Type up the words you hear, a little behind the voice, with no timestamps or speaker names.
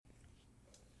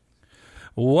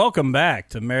Welcome back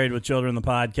to Married with Children, the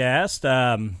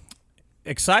podcast.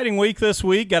 Exciting week this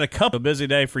week. Got a busy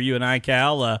day for you and I,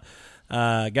 Cal.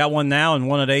 Got one now and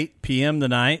one at 8 p.m.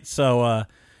 tonight. So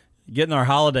getting our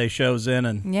holiday shows in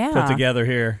and put together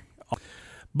here.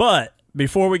 But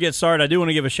before we get started, I do want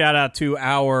to give a shout out to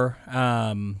our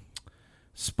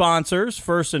sponsors.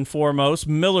 First and foremost,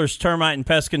 Miller's Termite and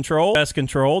Pest Control. Pest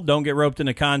Control. Don't get roped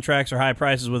into contracts or high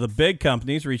prices with the big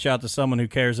companies. Reach out to someone who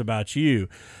cares about you.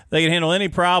 They can handle any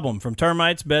problem from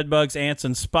termites, bed bugs, ants,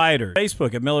 and spiders.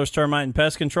 Facebook at Miller's Termite and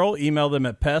Pest Control. Email them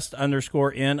at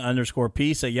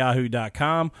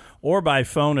pest_n_peace@yahoo.com or by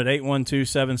phone at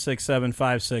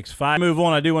 812-767-565. Move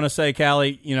on. I do want to say,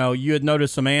 Callie, you had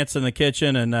noticed some ants in the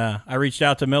kitchen, and I reached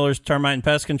out to Miller's Termite and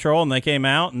Pest Control, and they came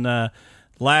out, and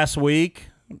last week,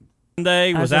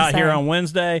 Monday, was out here on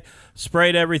Wednesday,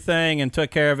 sprayed everything and took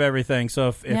care of everything.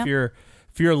 So if you're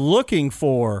looking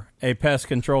for a pest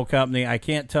control company, I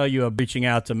can't tell you of reaching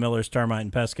out to Miller's Termite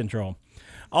and Pest Control.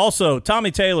 Also,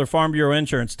 Tommy Taylor, Farm Bureau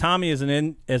Insurance. Tommy is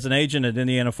an agent at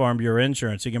Indiana Farm Bureau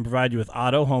Insurance. He can provide you with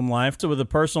auto, home, life, so with a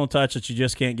personal touch that you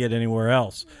just can't get anywhere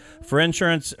else. For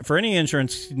any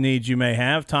insurance needs you may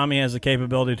have, Tommy has the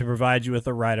capability to provide you with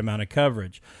the right amount of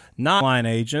coverage. Not a line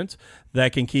agent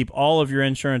that can keep all of your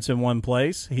insurance in one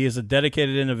place. He is a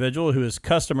dedicated individual who is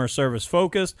customer service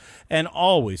focused and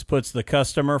always puts the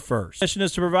customer first. His mission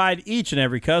is to provide each and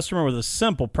every customer with a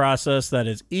simple process that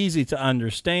is easy to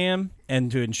understand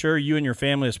and to ensure you and your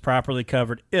family is properly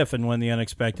covered if and when the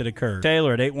unexpected occurs.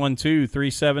 Taylor at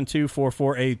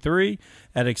 812-372-4483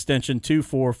 at extension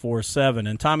 2447.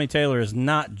 And Tommy Taylor is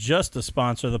not just a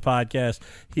sponsor of the podcast.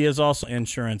 He is also an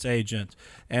insurance agent,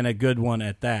 and a good one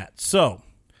at that. So,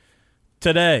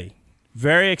 today,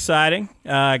 very exciting.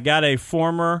 Got a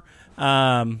former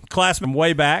classman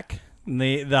way back in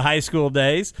the high school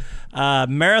days,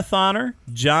 marathoner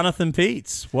Jonathan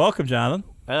Peets. Welcome, Jonathan.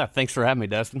 Thanks for having me,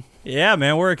 Dustin. Yeah,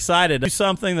 man, we're excited. Do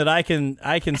something that I can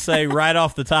say right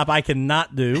off the top I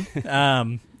cannot do,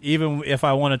 even if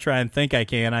I want to try and think I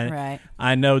can.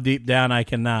 I know deep down I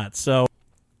cannot. So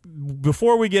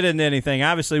before we get into anything,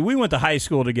 obviously we went to high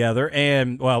school together,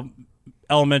 and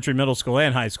elementary, middle school,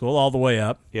 and high school, all the way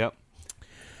up. Yep.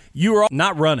 You were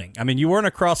not running. I mean, you weren't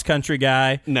a cross-country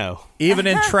guy. No. Even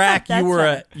in track, you were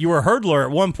a hurdler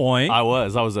at one point. I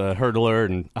was a hurdler,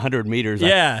 and 100 meters,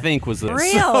 I think, was the...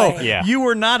 Really? So you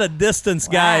were not a distance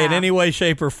guy in any way,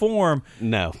 shape, or form.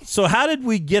 No. So how did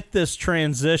we get this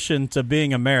transition to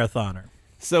being a marathoner?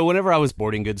 So whenever I was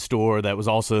sporting goods store, that was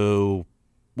also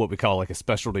what we call like a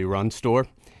specialty run store.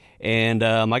 And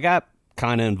I got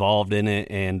kind of involved in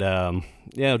it, and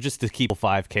just to keep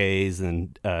 5Ks,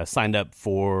 and signed up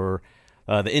for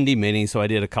the Indy Mini. So I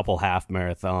did a couple half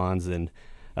marathons, and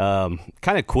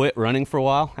kind of quit running for a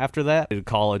while after that. I did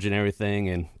college and everything,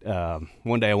 and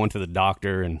one day I went to the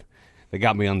doctor, and they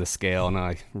got me on the scale, and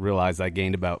I realized I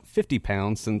gained about 50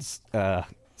 pounds since high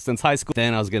school.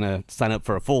 Then I was going to sign up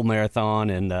for a full marathon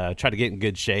and try to get in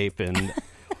good shape, and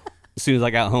as soon as I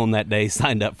got home that day,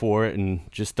 signed up for it and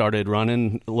just started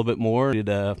running a little bit more. Did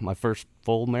my first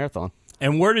full marathon.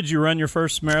 And where did you run your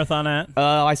first marathon at?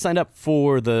 I signed up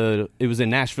for it was in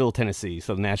Nashville, Tennessee,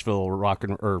 so the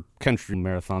Nashville Country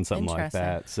Marathon, something like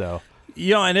that. So,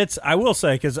 and I will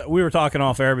say, because we were talking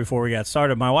off air before we got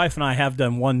started, my wife and I have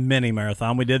done one mini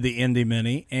marathon. We did the Indy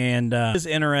Mini, and it's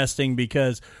interesting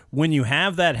because when you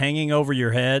have that hanging over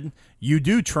your head, you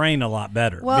do train a lot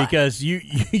better because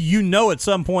you know at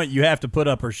some point you have to put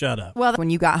up or shut up. Well,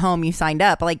 when you got home, you signed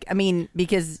up.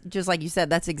 Because just like you said,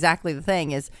 that's exactly the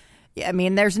thing is,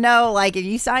 there's no,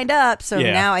 you signed up, so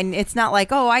now, and it's not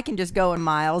like, I can just go in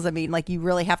miles. You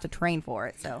really have to train for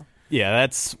it, so. Yeah,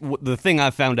 that's the thing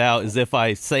I found out is if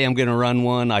I say I'm going to run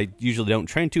one, I usually don't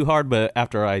train too hard, but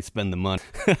after I spend the money.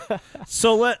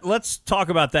 So let's talk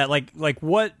about that.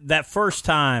 What that first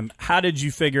time, how did you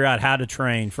figure out how to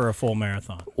train for a full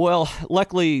marathon? Well,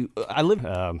 luckily, I lived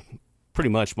pretty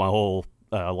much my whole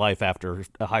life after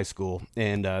high school,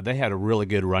 and they had a really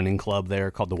good running club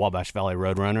there called the Wabash Valley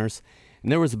Roadrunners. And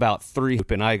there was about 3,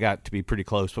 and I got to be pretty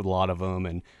close with a lot of them,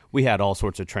 and we had all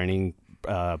sorts of training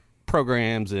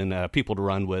programs and people to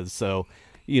run with. So,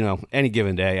 any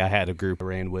given day I had a group I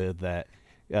ran with that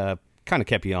kind of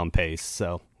kept you on pace.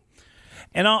 So,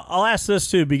 and I'll ask this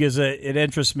too because it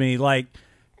interests me.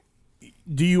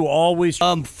 Do you always?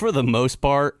 For the most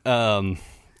part,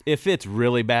 if it's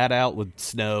really bad out with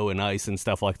snow and ice and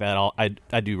stuff like that,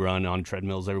 I do run on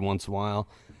treadmills every once in a while.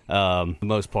 For the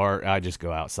most part, I just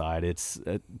go outside. It's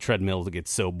treadmills get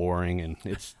so boring, and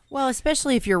it's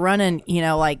especially if you're running,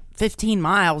 15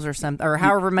 miles or something, or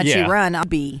however much you run, it'll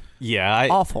be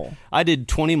awful. I did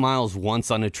 20 miles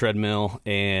once on a treadmill,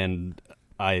 and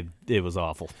It was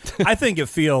awful. I think it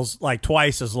feels like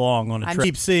twice as long on a trip.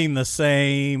 Keep seeing the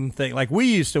same thing. Like we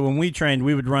used to, when we trained,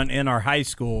 we would run in our high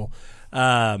school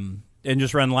and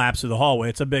just run laps through the hallway.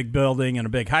 It's a big building and a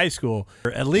big high school.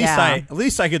 At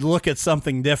least I could look at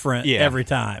something different every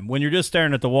time. When you're just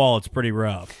staring at the wall, it's pretty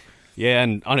rough. Yeah,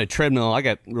 and on a treadmill, I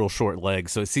got real short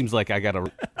legs, so it seems like I got to.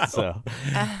 So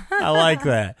I like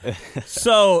that.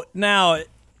 So now,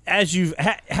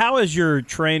 how has your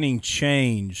training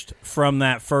changed from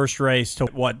that first race to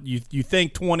what you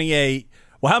think 28?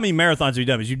 Well, how many marathons have you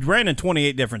done? Because you ran in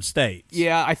 28 different states.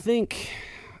 Yeah, I think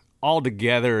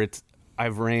altogether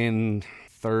I've ran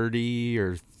 30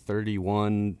 or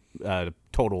 31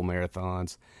 total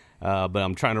marathons. But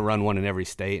I'm trying to run one in every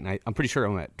state, and I'm pretty sure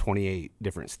I'm at 28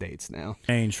 different states now.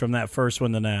 Change from that first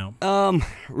one to now?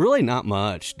 Really not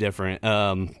much different.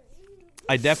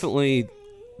 I definitely,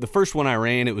 the first one I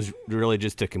ran, it was really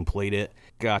just to complete it.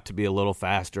 Got to be a little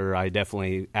faster. I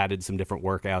definitely added some different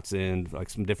workouts in,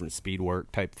 like some different speed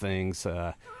work type things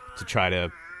to try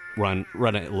to run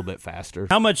it a little bit faster.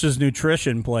 How much does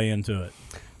nutrition play into it?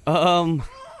 A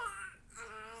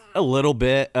little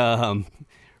bit.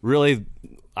 Really,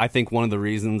 I think one of the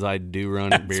reasons I do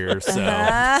run at beer. So,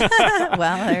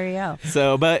 well, there you go.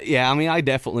 So, but yeah, I mean, I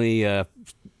definitely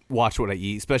watch what I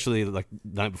eat, especially like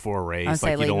the night before a race.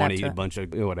 Like you don't want to eat a bunch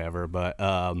of whatever. But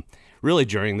really,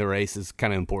 during the race is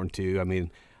kind of important too. I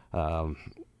mean,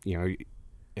 you know,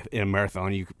 in a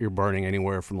marathon, you're burning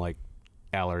anywhere from like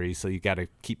calories, so you got to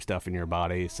keep stuff in your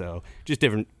body. So, just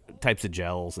different types of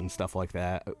gels and stuff like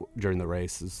that during the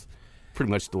race is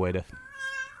pretty much the way to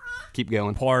keep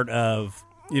going. Part of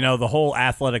the whole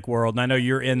athletic world, and I know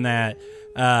you're in that,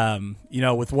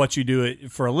 with what you do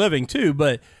for a living too,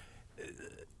 but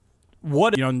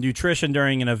what, nutrition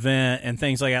during an event and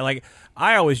things like that. Like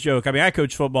I always joke, I mean, I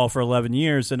coached football for 11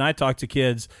 years and I talk to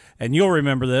kids, and you'll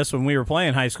remember this when we were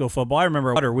playing high school football. I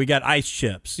remember water, we got ice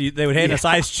chips. They would hand us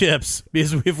ice chips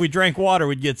because if we drank water,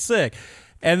 we'd get sick.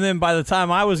 And then by the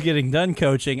time I was getting done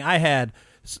coaching, I had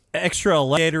extra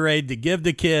Gatorade to give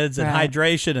to kids and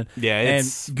hydration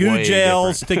and goo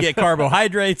gels to get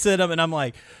carbohydrates in them, and I'm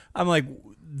like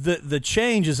the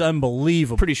change is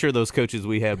unbelievable. Pretty sure those coaches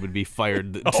we had would be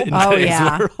fired. In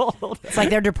world. It's like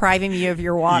they're depriving you of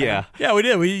your water. Yeah, we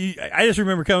did. I just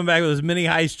remember coming back with as many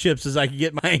ice chips as I could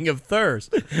get my hang of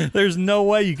thirst. There's no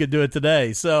way you could do it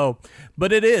today. So,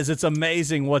 but it's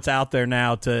amazing what's out there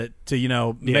now to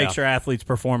make sure athletes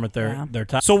perform at their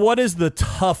top. So, what is the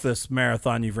toughest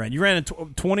marathon you've ran? You ran in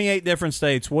 28 different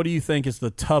states. What do you think is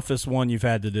the toughest one you've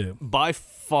had to do? By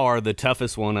far, the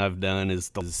toughest one I've done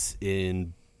is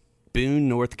in Boone,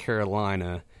 North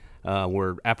Carolina,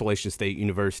 where Appalachian State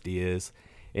University is,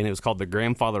 and it was called the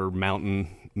Grandfather Mountain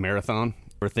Marathon.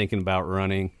 We're thinking about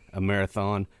running a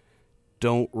marathon.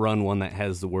 Don't run one that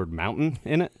has the word mountain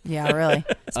in it. Yeah, really.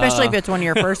 Especially if it's one of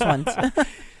your first ones.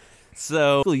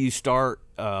 So you start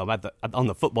on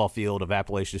the football field of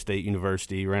Appalachian State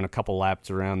University, ran a couple laps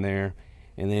around there,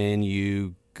 and then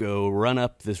you go run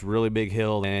up this really big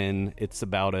hill, and it's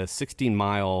about a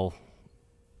 16-mile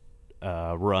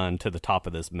run to the top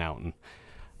of this mountain,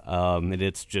 and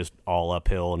it's just all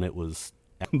uphill, and it was,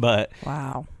 but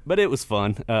it was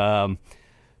fun.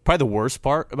 Probably the worst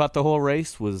part about the whole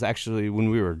race was actually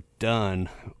when we were done,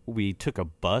 we took a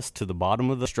bus to the bottom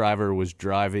of the driver was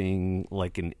driving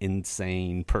like an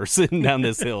insane person down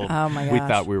this hill. Oh my gosh. We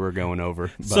thought we were going over.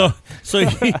 But. So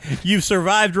you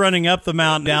survived running up the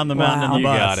mountain, down the mountain in the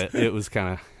bus. You got it.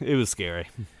 It was scary.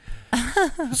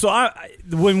 So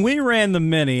when we ran the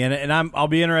mini, and I'll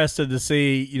be interested to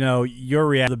see your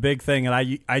reaction. The big thing,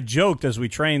 and I joked as we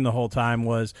trained the whole time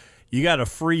was you got a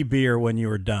free beer when you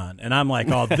were done, and I'm like,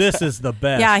 oh, this is the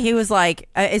best. Yeah, he was like,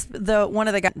 it's one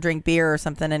of the guys drink beer or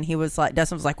something, and he was like,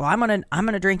 Dustin was like, well, I'm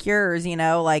gonna drink yours,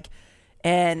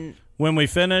 and when we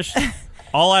finished.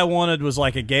 All I wanted was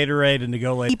like a Gatorade and to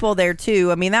go later. People there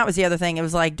too. I mean, that was the other thing. It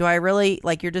was like, do I really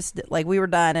you're just like we were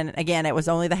done, and again, it was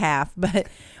only the half, but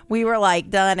we were like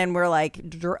done, and we're like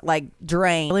drained.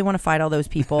 I really want to fight all those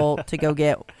people to go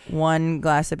get one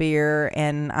glass of beer,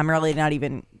 and I'm really not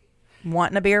even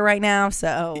wanting a beer right now.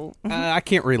 So I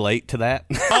can't relate to that.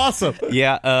 Awesome.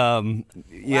 We're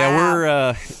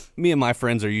me and my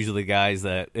friends are usually guys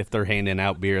that if they're handing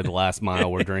out beer the last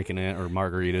mile, we're drinking it, or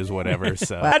margaritas, whatever.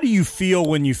 So how do you feel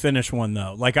when you finish one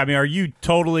though? Like, I mean, are you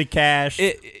totally cashed?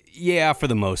 Yeah, for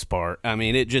the most part. I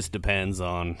mean, it just depends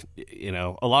on,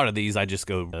 a lot of these I just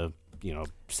go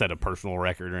set a personal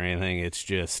record or anything. It's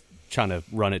just trying to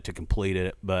run it to complete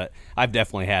it. But I've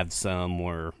definitely had some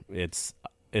where it's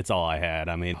all I had.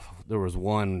 I mean, there was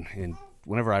one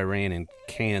whenever I ran in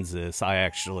Kansas, I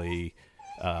actually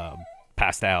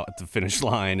passed out at the finish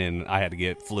line, and I had to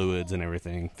get fluids and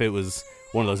everything. It was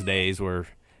one of those days where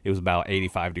it was about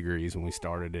 85 degrees when we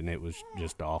started, and it was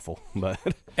just awful. But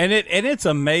and it's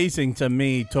amazing to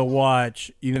me to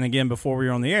watch. Even again, before we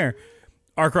were on the air,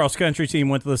 our cross country team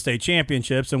went to the state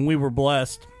championships, and we were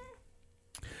blessed.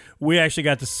 We actually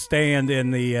got to stand in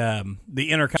the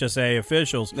inter-HSA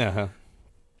officials. uh-huh.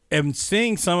 And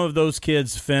seeing some of those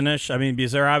kids finish, I mean,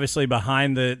 because they're obviously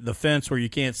behind the fence where you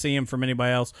can't see them from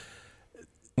anybody else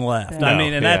left. No, I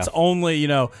mean, and that's only,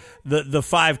 the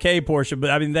 5K portion, but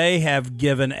I mean, they have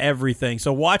given everything.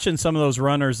 So watching some of those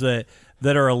runners that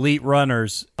are elite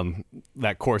runners.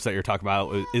 That course that you're talking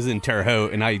about is in Terre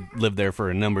Haute, and I lived there for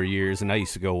a number of years, and I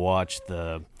used to go watch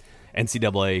the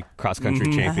NCAA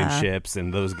cross-country championships,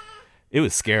 and those. It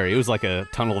was scary. It was like a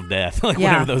tunnel of death,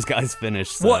 whenever those guys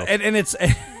finished. So. Well, and it's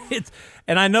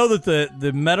and I know that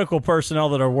the medical personnel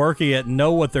that are working it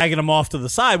know what they're tagging them off to the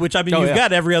side, which I mean, you've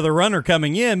got every other runner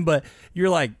coming in, but you're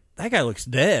like, that guy looks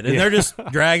dead, and they're just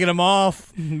dragging him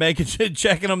off,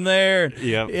 checking them there.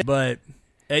 Yeah, but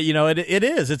it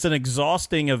is. It's an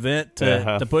exhausting event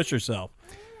to push yourself.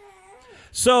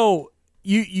 So.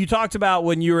 You talked about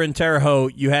when you were in Terre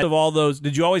Haute, you had all those.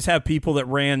 Did you always have people that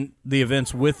ran the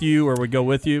events with you or would go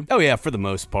with you? Oh, yeah, for the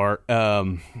most part.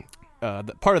 Part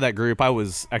of that group, I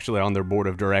was actually on their board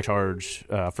of directors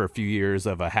for a few years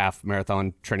of a half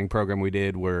marathon training program we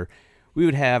did where we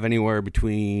would have anywhere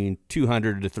between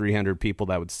 200 to 300 people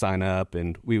that would sign up,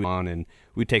 and we'd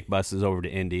take buses over to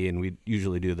Indy, and we'd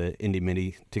usually do the Indy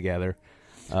Mini together.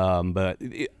 But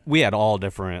we had all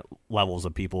different levels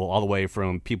of people, all the way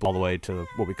to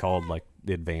what we called like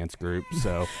the advanced group.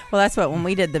 So, well, that's what when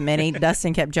we did the mini,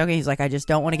 Dustin kept joking. He's like, "I just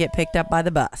don't want to get picked up by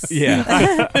the bus."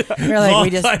 Yeah, we're like, we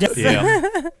just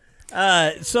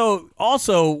yeah. So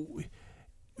also,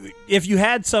 if you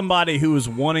had somebody who was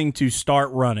wanting to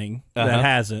start running that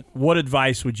hasn't, what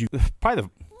advice would you? Probably the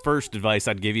first advice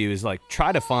I'd give you is like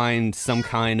try to find some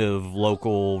kind of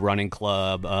local running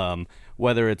club.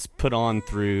 Whether it's put on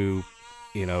through,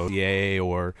 EA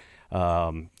or,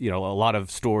 a lot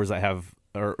of stores that have,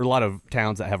 or a lot of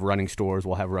towns that have running stores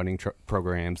will have running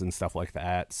programs and stuff like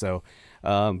that. So,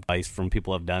 advice from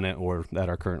people who have done it or that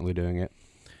are currently doing it.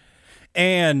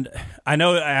 And I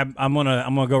know I'm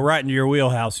gonna go right into your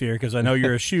wheelhouse here because I know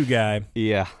you're a shoe guy.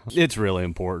 Yeah, it's really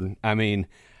important. I mean,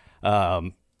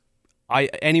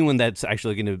 anyone that's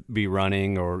actually going to be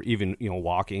running or even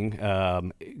walking,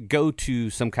 go to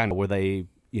some kind of where they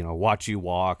watch you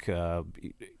walk,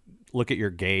 look at your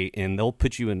gait, and they'll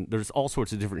put you in. There's all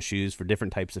sorts of different shoes for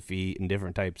different types of feet and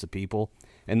different types of people,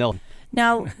 and they'll.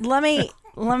 Now let me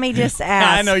just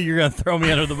ask. I know you're going to throw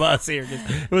me under the bus here.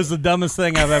 It was the dumbest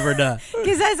thing I've ever done.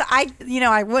 Because I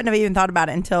wouldn't have even thought about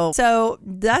it until. So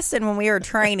Dustin, when we were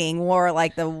training, wore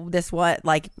like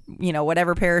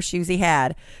whatever pair of shoes he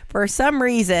had. For some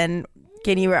reason,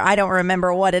 I don't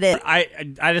remember what it is.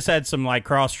 I just had some like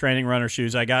cross training runner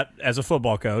shoes I got as a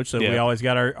football coach. So we always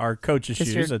got our coach's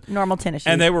just shoes. Your normal tennis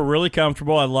shoes. And they were really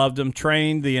comfortable. I loved them.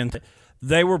 Trained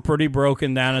they were pretty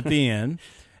broken down at the end.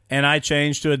 And I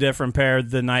changed to a different pair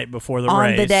the night before the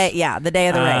race. The day of the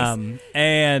race.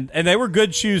 And they were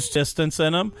good shoes, distance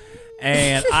in them.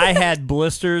 And I had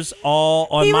blisters all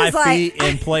on my feet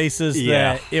in places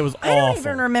that it was awful. I don't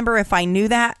even remember if I knew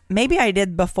that. Maybe I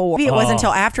did before. Maybe it wasn't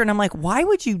until after, and I'm like, why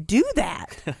would you do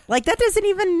that? Like, that doesn't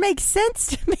even make sense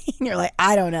to me. And you're like,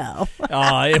 I don't know.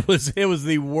 It was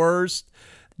the worst.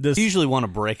 You usually want to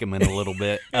break them in a little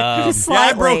bit.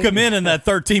 I broke them in that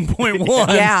 13.1.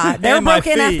 Yeah, they were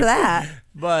broken after that.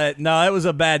 But no, it was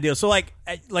a bad deal. So like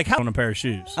how on a pair of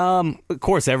shoes? Of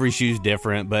course, every shoe's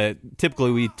different, but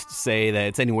typically we say that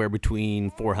it's anywhere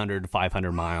between 400 to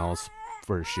 500 miles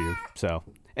for a shoe. So,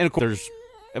 and of course,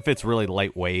 if it's really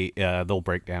lightweight, they'll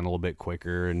break down a little bit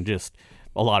quicker, and just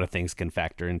a lot of things can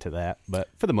factor into that. But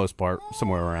for the most part,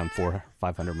 somewhere around 400 or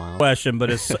 500 miles. Question, but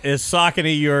is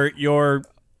Saucony your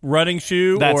running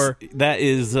shoe? That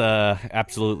is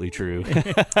absolutely true.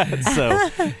 So.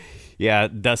 Yeah,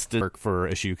 Dustin worked for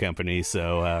a shoe company,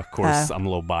 so of course I'm a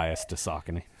little biased to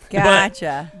Saucony.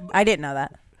 Gotcha. I didn't know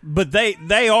that. But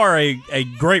they are a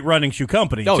great running shoe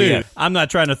company too. Yeah. I'm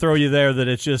not trying to throw you there that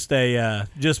it's just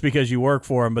just because you work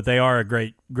for them, but they are a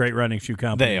great running shoe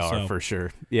company. They are for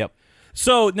sure. Yep.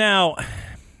 So now,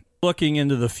 looking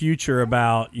into the future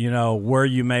about where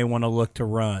you may want to look to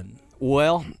run.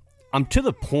 Well, I'm to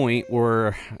the point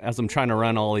where, as I'm trying to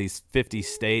run all these 50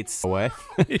 states away,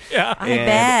 yeah, I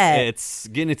bet it's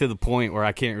getting to the point where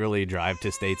I can't really drive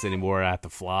to states anymore. I have to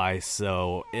fly,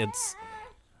 so it's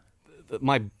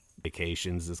my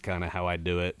vacations is kind of how I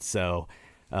do it. So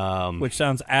Which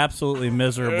sounds absolutely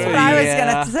miserable. That's what I was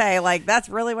gonna say. Like, that's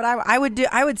really what I would do.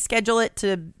 I would schedule it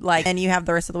to like, and you have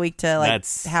the rest of the week to like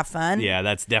have fun. Yeah,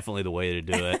 that's definitely the way to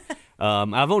do it.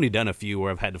 I've only done a few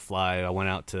where I've had to fly. I went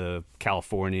out to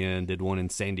California and did one in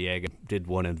San Diego, did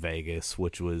one in Vegas,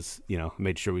 which was,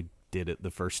 made sure we did it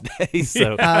the first day.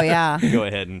 So oh yeah, go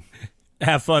ahead and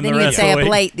have fun. Then the rest you'd stay of the up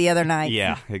week. late the other night.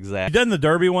 Yeah, exactly. You done the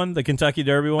Derby one, the Kentucky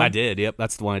Derby one? I did. Yep,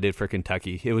 that's the one I did for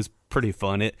Kentucky. It was pretty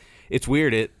fun. It's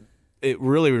weird. It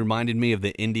really reminded me of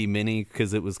the Indy Mini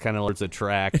because it was kind of like a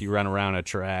track. You run around a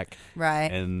track,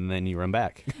 right, and then you run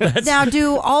back. Now,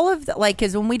 do all of the, like,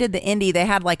 because when we did the Indy, they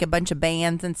had like a bunch of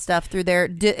bands and stuff through there.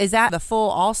 Is that the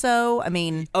full also? I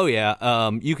mean, oh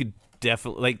yeah, you could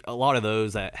definitely, like, a lot of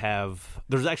those that have.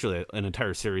 There's actually an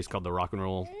entire series called the Rock and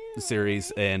Roll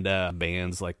series, and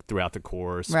bands like throughout the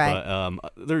course. Right.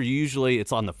 But they're usually,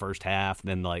 it's on the first half, and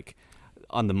then like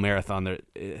on the marathon,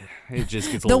 it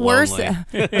just gets a the little worst.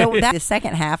 lonely. That's the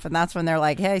second half, and that's when they're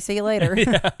like, "Hey, see you later."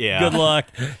 Yeah. Good luck.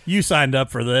 You signed up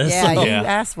for this. Yeah, so. you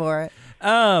asked for it.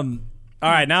 All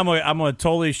right, now I'm gonna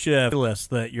totally shift the list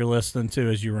that you're listening to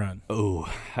as you run.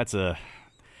 Oh, that's a.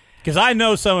 Because I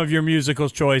know some of your musical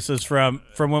choices from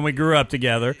when we grew up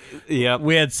together. Yeah,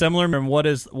 we had similar. And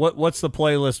what's the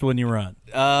playlist when you run?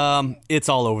 It's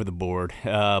all over the board.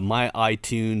 My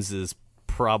iTunes is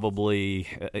probably,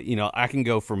 I can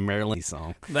go for Marilyn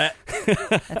song. That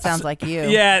sounds like you.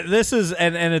 Yeah, this is,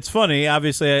 and it's funny.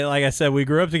 Obviously, like I said, we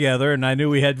grew up together, and I knew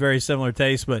we had very similar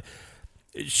tastes. But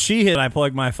I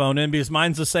plugged my phone in because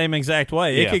mine's the same exact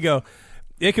way.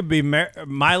 It could be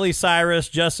Miley Cyrus,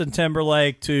 Justin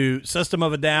Timberlake, to System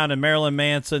of a Down and Marilyn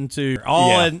Manson, to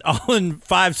all in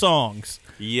 5 songs.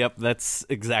 Yep, that's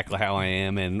exactly how I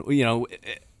am. And a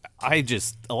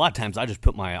lot of times I just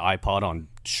put my iPod on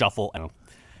shuffle.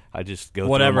 I just go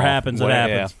whatever happens, it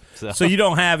happens. Yeah, so you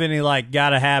don't have any like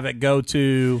gotta have it go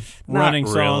to running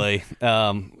song? Not really.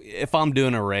 If I'm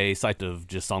doing a race, I have to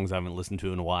just songs I haven't listened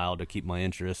to in a while to keep my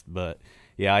interest. But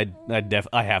yeah,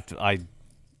 I have to.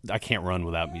 I can't run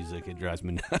without music. It drives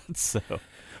me nuts. So.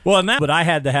 Well, but I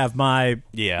had to have my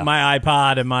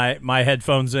iPod and my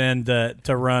headphones in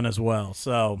to run as well.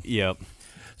 So yep.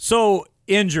 So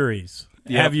injuries.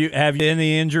 Yep. Have you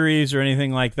any injuries or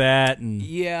anything like that? And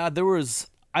yeah,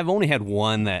 I've only had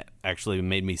one that actually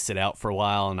made me sit out for a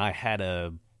while, and I had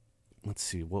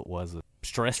what was it?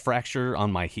 Stress fracture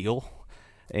on my heel,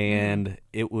 and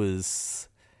it was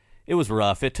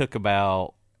rough. It took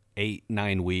about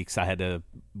 8-9 weeks. I had to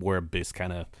wear a boost,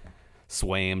 kind of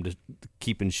swam to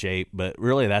keep in shape, but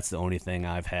really that's the only thing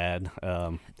I've had.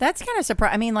 That's kind of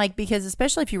surprising. I mean, like, because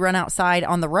especially if you run outside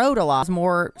on the road a lot,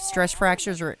 more stress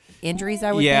fractures or injuries,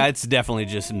 I would think. It's definitely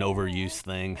just an overuse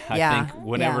thing. I think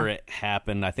whenever it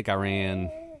happened, I think I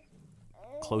ran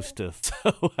close to,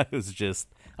 so I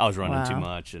was running too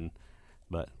much,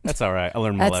 but that's all right. I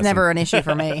learned my lesson. That's never an issue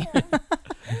for me.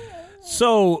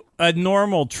 So a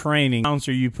normal training, how much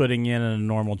are you putting in a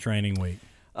normal training week?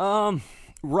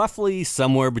 Roughly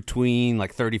somewhere between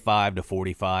like 35 to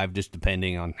 45, just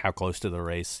depending on how close to the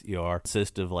race you are.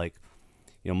 Consist of like,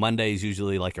 Monday's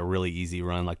usually like a really easy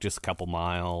run, like just a couple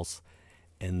miles.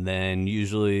 And then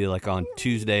usually like on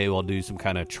Tuesday, we'll do some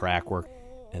kind of track work.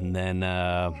 And then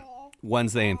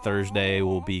Wednesday and Thursday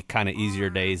will be kind of easier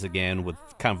days again with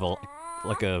kind of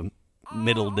like a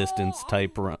middle distance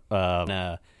type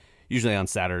run. Usually on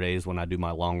Saturdays when I do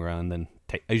my long run, then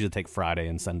I usually take Friday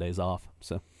and Sundays off.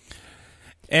 So.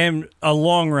 And a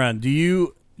long run, do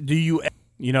you the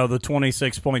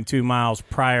 26.2 miles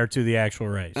prior to the actual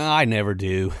race? I never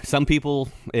do. Some people,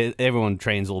 everyone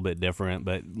trains a little bit different,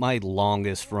 but my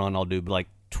longest run I'll do like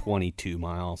 22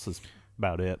 miles is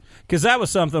about it. Because that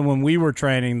was something when we were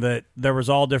training that there was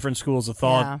all different schools of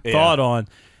thought on,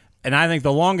 and I think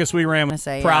the longest we ran was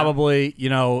probably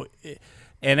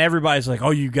and everybody's like, oh,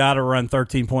 you got to run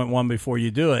 13.1 before you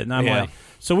do it, and I'm like,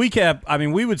 so we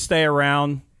would stay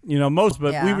around. We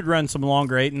would run some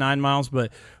longer 8 and 9 miles,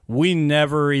 but we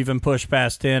never even pushed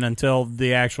past 10 until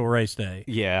the actual race day.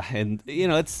 Yeah, and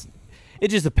it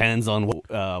just depends on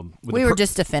we were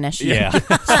just to finish. Yeah,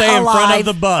 stay in front of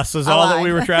the bus is all that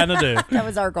we were trying to do. That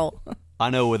was our goal. I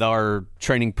know with our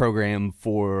training program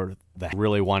for that,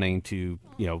 really wanting to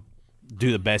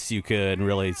do the best you could and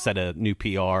really set a new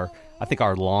PR. I think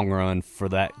our long run for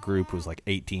that group was like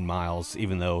 18 miles,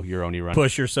 even though you're only running.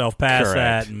 Push yourself past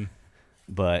that.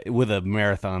 But with a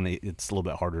marathon, it's a little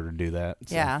bit harder to do that.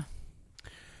 So. Yeah.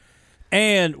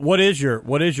 And what is your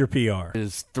PR?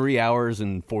 It's 3 hours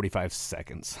and 45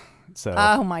 seconds. So.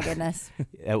 Oh my goodness.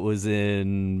 It was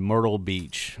in Myrtle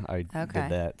Beach. I did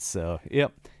that. So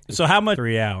yep. So how much?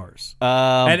 3 hours.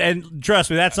 And trust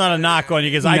me, that's not a knock on you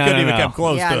because I couldn't even come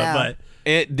close to it. But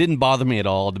It didn't bother me at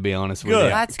all, to be honest with you.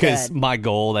 That's good. Because my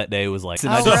goal that day was like,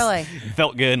 really?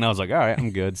 Felt good, and I was like, all right,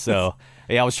 I'm good. So,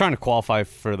 yeah, I was trying to qualify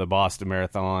for the Boston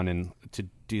Marathon, and to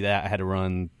do that, I had to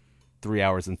run 3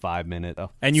 hours and 5 minutes.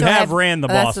 And you have ran the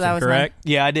Boston, correct?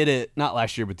 Yeah, I did it not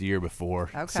last year, but the year before.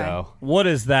 Okay. So, what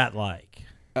is that like?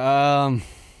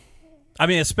 I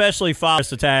mean, especially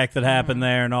forest attack that happened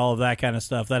there and all of that kind of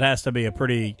stuff. That has to be a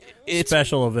pretty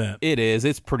special event. It is.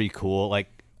 It's pretty cool. Like,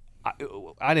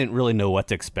 I didn't really know what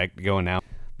to expect going out,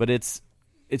 but it's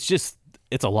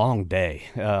a long day.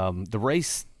 The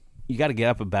race, you got to get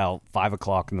up about 5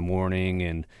 o'clock in the morning,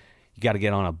 and you got to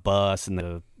get on a bus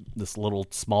in this little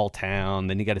small town.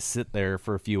 Then you got to sit there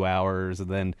for a few hours,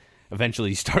 and then eventually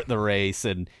you start the race,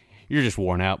 and you're just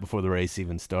worn out before the race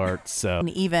even starts. So, and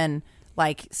even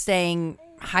like staying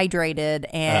hydrated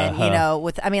and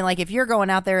like if you're going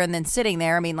out there and then sitting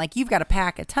there, I mean, like you've got to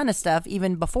pack a ton of stuff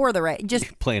even before the race,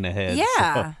 just playing ahead. Yeah,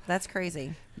 so. That's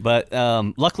crazy. But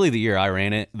luckily the year I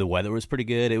ran it, the weather was pretty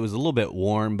good. It was a little bit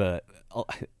warm, but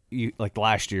like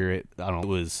last year, it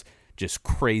was just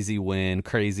crazy wind,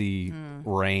 crazy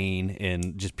rain,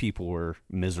 and just people were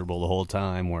miserable the whole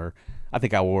time. Where I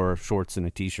think I wore shorts and a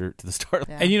T-shirt to the start.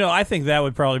 Yeah. And, I think that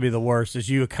would probably be the worst is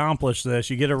you accomplish this,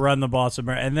 you get to run the Boston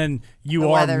Marathon, and then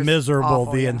you are miserable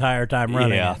the entire time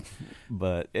running it.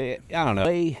 But I don't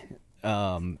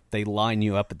know. They line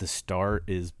you up at the start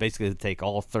is basically to take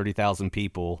all 30,000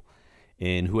 people,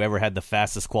 and whoever had the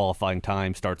fastest qualifying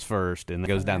time starts first, and it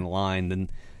goes down the line. Then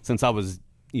since I was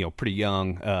pretty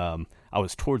young, I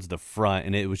was towards the front,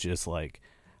 and it was just like,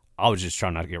 I was just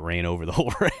trying not to get ran over the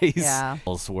whole race. Yeah.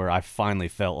 Where I finally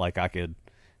felt like I could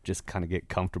just kind of get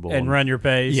comfortable. And run your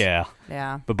pace. Yeah.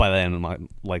 Yeah. But by then, my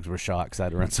legs were shot because I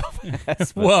had to run so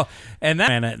fast. Well, and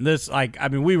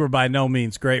we were by no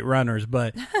means great runners,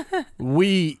 but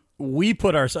we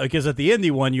put ourselves, because at the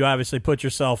Indy one, you obviously put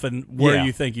yourself in where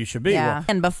you think you should be. Yeah. Well,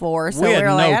 and before, so we we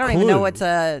were like, no I don't clue. even know what's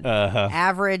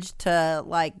average to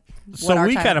like. So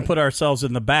we kind of put ourselves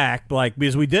in the back, like,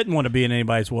 because we didn't want to be in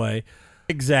anybody's way.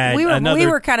 Exactly. We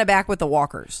were kind of back with the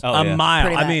walkers. A mile.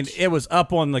 Pretty I much. mean, it was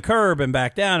up on the curb and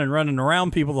back down and running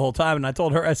around people the whole time. And I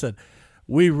told her, I said,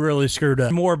 we really screwed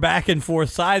up. More back and forth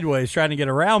sideways trying to get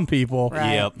around people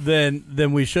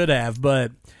than we should have.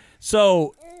 But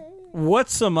so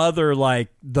what's some other, like,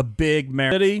 the big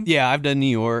city? Yeah, I've done New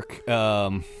York.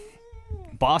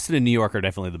 Boston and New York are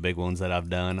definitely the big ones that I've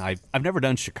done. I've never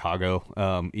done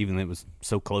Chicago, even though it was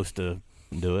so close to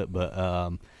do it.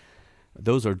 But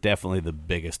those are definitely the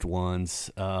biggest ones.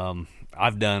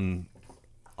 I've done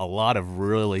a lot of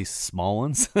really small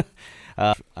ones.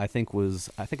 I think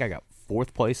I got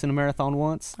 4th place in a marathon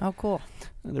once. Oh, cool.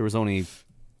 There was only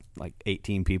like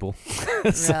 18 people.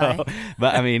 Really?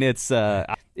 But I mean, it's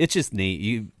just neat.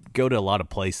 You go to a lot of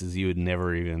places you would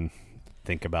never even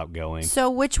think about going.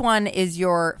 So which one is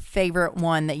your favorite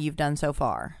one that you've done so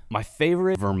far? My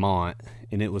favorite, Vermont,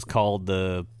 and it was called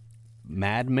the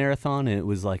Mad Marathon, and it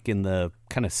was like in the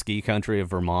kind of ski country of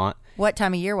Vermont. What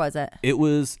time of year was it? It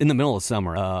was in the middle of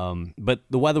summer, but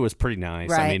the weather was pretty nice.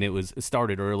 Right. I mean, it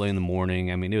started early in the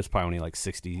morning. I mean, it was probably only like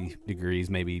 60 degrees,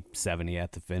 maybe 70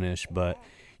 at the finish, but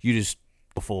you just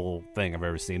the full thing I've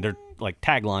ever seen. Their like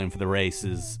tagline for the race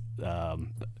is the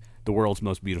world's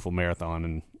most beautiful marathon,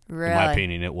 and really? In my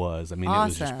opinion, it was. I mean, awesome. It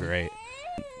was just great.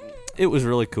 It was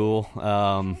really cool.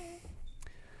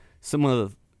 Some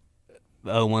of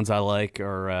the other ones I like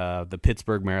are the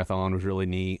Pittsburgh Marathon was really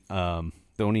neat.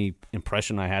 The only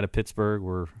impression I had of Pittsburgh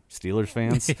were Steelers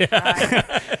fans.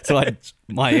 So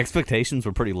my expectations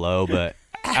were pretty low, but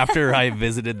after I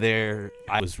visited there,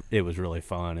 it was really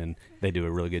fun, and they do a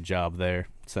really good job there.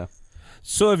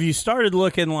 So have you started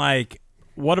looking like,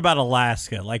 what about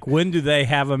Alaska? Like, when do they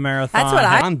have a marathon? That's what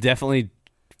I'm definitely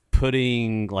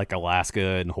putting like Alaska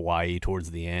and Hawaii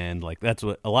towards the end. Like, that's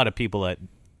what a lot of people that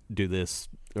do this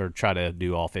or try to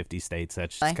do all 50 states.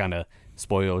 That's just kind of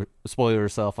spoil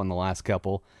yourself on the last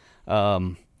couple.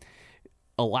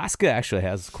 Alaska actually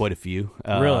has quite a few.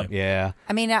 Really? Yeah.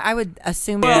 I mean, I would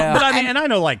assume. Well, but I mean, and I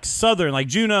know like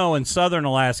Juneau and southern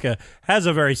Alaska has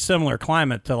a very similar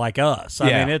climate to like us. I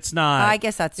mean, it's not. I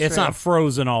guess that's it's true. not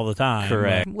frozen all the time.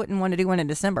 Correct. Wouldn't want to do one in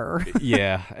December.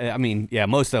 Yeah. I mean, yeah,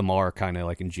 most of them are kind of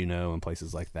like in Juneau and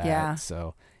places like that. Yeah.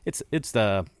 So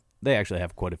they actually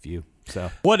have quite a few.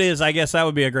 So I guess that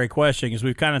would be a great question, because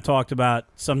we've kind of talked about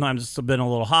sometimes it's been a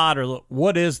little hot, or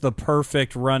what is the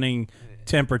perfect running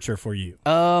temperature for you?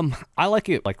 I like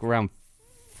it like around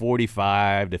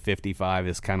 45 to 55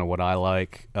 is kind of what I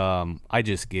like. I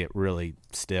just get really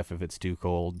stiff if it's too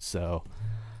cold. So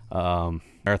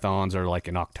marathons are like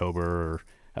in October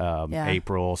or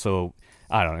April. So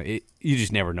I don't know. You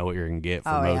just never know what you're going to get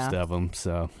for most of them.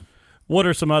 So. What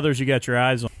are some others you got your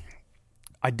eyes on?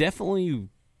 I definitely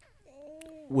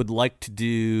would like to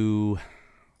do,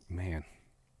 man,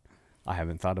 I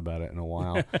haven't thought about it in a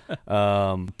while.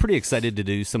 Pretty excited to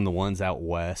do some of the ones out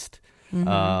west.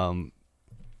 Mm-hmm.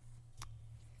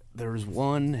 There's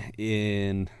one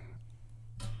in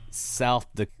South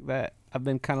that I've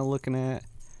been kind of looking at.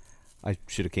 I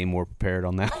should have came more prepared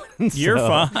on that one. You're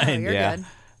fine. You're good.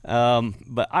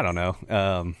 But I don't know.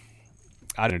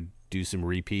 I don't do some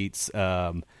repeats.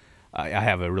 I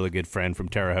have a really good friend from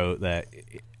Terre Haute that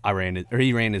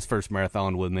he ran his first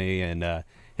marathon with me, and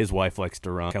his wife likes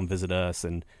to run. Come visit us,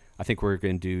 and I think we're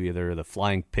going to do either the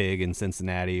Flying Pig in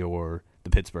Cincinnati or the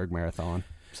Pittsburgh Marathon.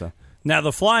 So now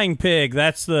the Flying Pig,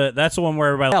 that's the one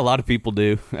where everybody. Yeah, a lot of people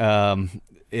do.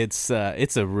 It's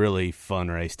a really fun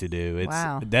race to do.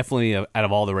 It's definitely out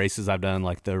of all the races I've done,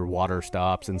 like the water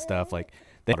stops and stuff, like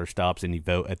the water stops and you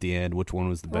vote at the end which one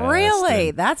was the best. Really?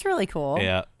 And, that's really cool.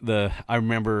 Yeah. I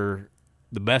remember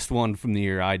the best one from the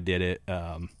year I did it.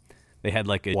 They had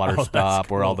like a water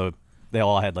stop where they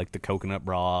all had like the coconut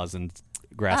bras and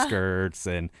grass skirts,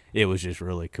 and it was just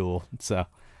really cool. So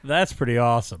that's pretty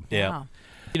awesome. Yeah. Wow.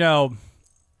 You know,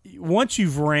 once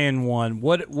you've ran one,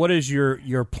 what is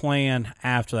your plan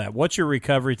after that? What's your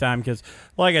recovery time? Because,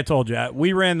 like I told you,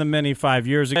 we ran the mini 5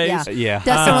 years ago. Yeah.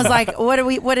 Dustin was like,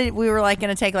 we were like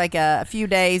going to take like a few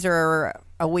days or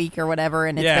a week or whatever,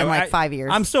 and it's been like 5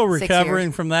 years. I'm still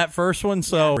recovering from that first one,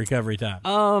 so recovery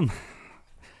time.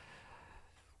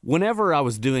 Whenever I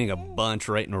was doing a bunch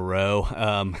right in a row,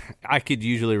 I could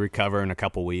usually recover in a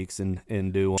couple weeks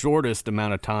and do shortest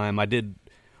amount of time. I did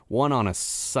one on a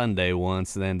Sunday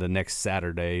once, and then the next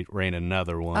Saturday ran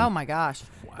another one. Oh my gosh!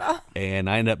 Wow. And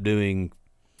I ended up doing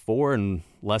 4 in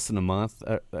less than a month.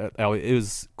 It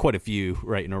was quite a few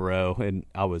right in a row, and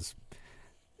it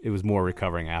was more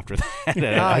recovering after that.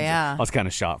 I was kind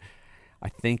of shocked. I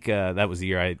think that was the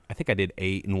year I think I did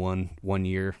 8 in one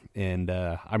year, and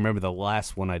I remember the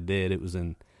last one I did, it was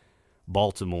in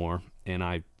Baltimore, and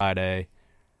I Friday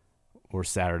or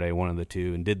Saturday, one of the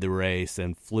two, and did the race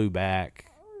and flew back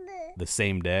the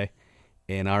same day.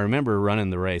 And I remember running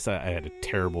the race. I had a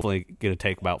terrible going to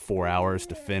take about 4 hours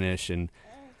to finish, and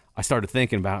I started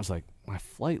thinking about it. I was like, my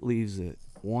flight leaves at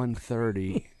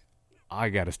 1:30. I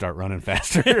got to start running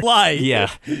faster. Yeah.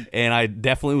 And I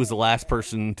definitely was the last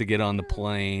person to get on the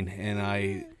plane, and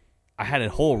I had a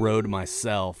whole row to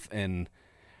myself, and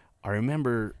I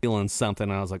remember feeling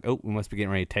something. I was like, oh, we must be getting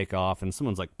ready to take off, and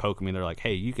someone's like poking me. They're like,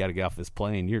 hey, you got to get off this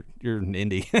plane. You're in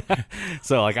Indy.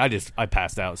 So like I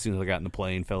passed out as soon as I got in the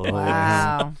plane, fell over.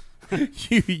 Wow.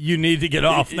 you need to get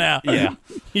off now. Yeah.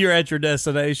 You're at your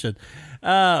destination.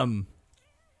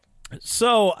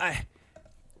 So I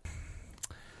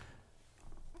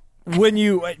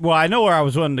know where I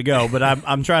was wanting to go, but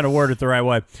I'm trying to word it the right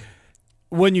way.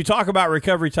 When you talk about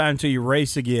recovery time until you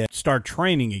race again, start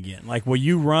training again, like will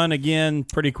you run again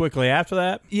pretty quickly after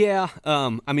that? Yeah.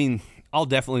 I mean, I'll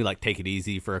definitely like take it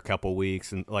easy for a couple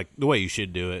weeks, and like the way you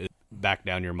should do it is back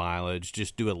down your mileage,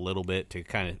 just do a little bit to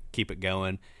kind of keep it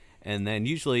going. And then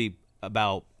usually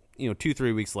about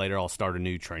 2-3 weeks later, I'll start a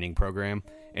new training program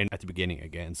and at the beginning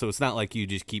again. So it's not like you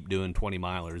just keep doing 20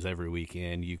 milers every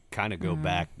weekend. You kind of go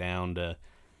back down to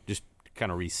just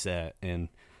kind of reset. And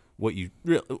what you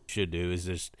really should do is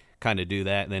just kind of do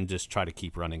that and then just try to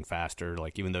keep running faster.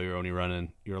 Like even though you're only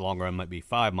running, your long run might be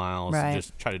 5 miles,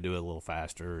 just try to do it a little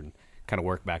faster and kind of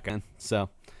work back in. So,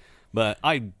 but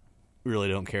I really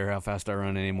don't care how fast I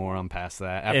run anymore. I'm past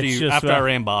that. After I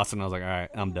ran Boston, I was like, all right,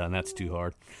 I'm done. That's too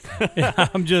hard.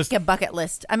 I'm just a bucket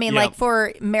list. I mean, like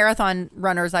for marathon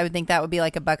runners, I would think that would be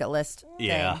like a bucket list.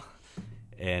 Yeah.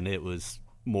 And it was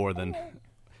more than,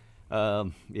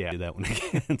 do that one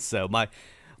again. So my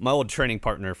old training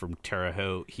partner from Terre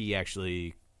Haute, he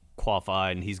actually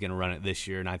qualified, and he's going to run it this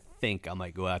year, and I think I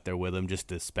might go out there with him just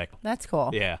to spec. That's cool.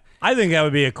 Yeah. I think that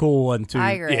would be a cool one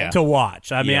to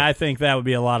watch. I mean, I think that would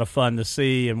be a lot of fun to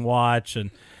see and watch, and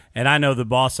I know that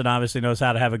Boston obviously knows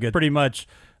how to have a good, pretty much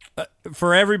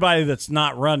for everybody that's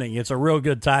not running, it's a real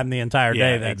good time the entire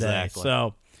day that day.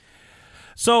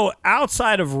 So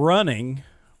outside of running,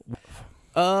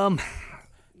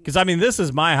 because I mean, this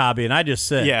is my hobby, and I just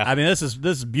sit. Yeah. I mean, this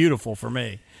is beautiful for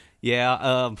me.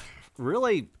 Yeah.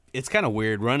 Really, it's kind of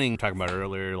weird running. Talking about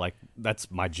earlier, like that's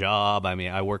my job. I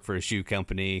mean, I work for a shoe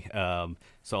company,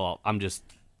 so I'm just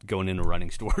going into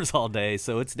running stores all day.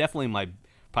 So it's definitely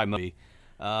probably.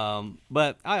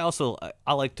 But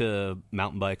I like to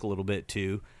mountain bike a little bit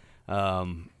too.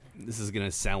 This is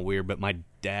gonna sound weird, but my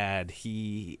dad,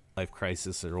 life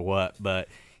crisis or what, but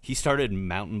he started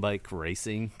mountain bike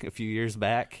racing a few years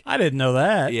back. I didn't know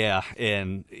that. Yeah,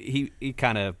 and he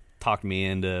kind of talked me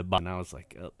into, and I was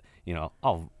like,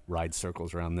 I'll ride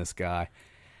circles around this guy.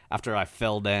 After I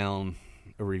fell down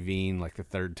a ravine like the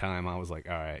third time, I was like,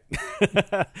 all right,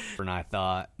 than I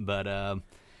thought. But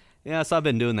yeah, so I've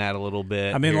been doing that a little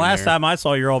bit. I mean, last time I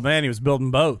saw your old man, he was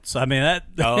building boats. I mean, that.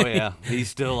 Oh yeah, he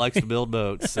still likes to build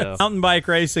boats. So mountain bike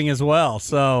racing as well.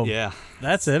 So yeah,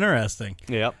 that's interesting.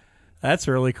 Yep. That's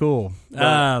really cool.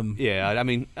 Yeah, I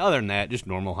mean, other than that, just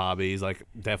normal hobbies, like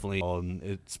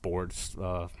definitely sports,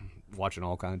 watching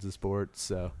all kinds of sports.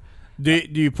 So, do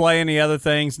you play any other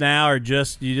things now, or you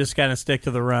just kind of stick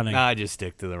to the running? I just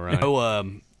stick to the running.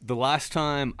 So, the last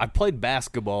time I played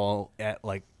basketball at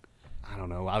I don't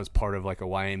know, I was part of like a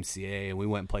YMCA, and we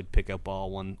went and played pickup ball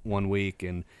one week,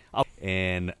 and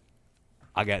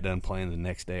I got done playing the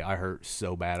next day. I hurt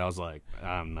so bad, I was like,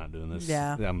 I'm not doing this.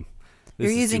 Yeah. This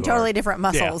You're using totally different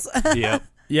muscles. Yeah. Yep.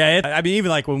 Yeah, I mean,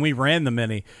 even like when we ran the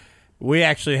Mini, we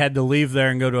actually had to leave there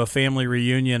and go to a family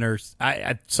reunion or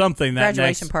something.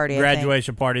 Graduation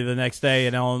party the next day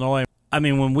in Illinois. I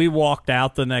mean, when we walked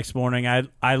out the next morning,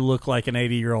 I looked like an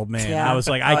 80-year-old man. Yeah. I was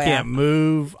like, I can't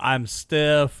move. I'm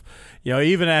stiff.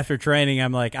 Even after training,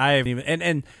 I'm like, I haven't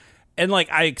even and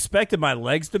like I expected my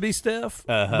legs to be stiff,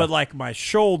 but like my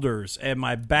shoulders and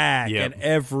my back and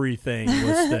everything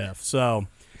was stiff. So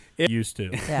it used to.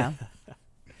 Yeah.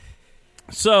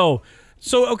 So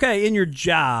okay, in your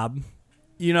job,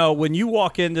 when you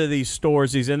walk into these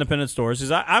stores, these independent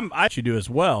stores, I actually do as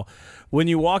well. When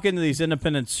you walk into these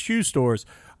independent shoe stores,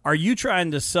 are you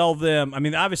trying to sell them? I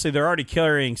mean, obviously they're already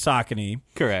carrying Saucony.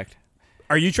 Correct.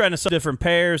 Are you trying to sell different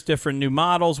pairs, different new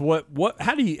models?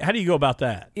 How do you go about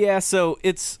that? Yeah, so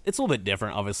it's a little bit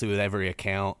different, obviously, with every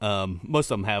account.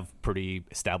 Most of them have pretty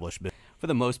established business. For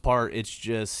the most part, it's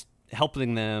just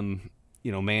helping them,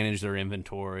 manage their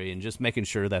inventory and just making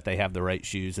sure that they have the right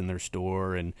shoes in their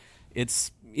store. And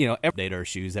it's, update our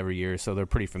shoes every year, so they're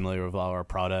pretty familiar with all our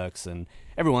products. And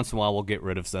every once in a while, we'll get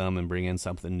rid of some and bring in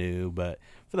something new. But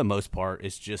for the most part,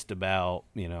 it's just about,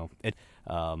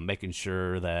 making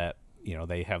sure that,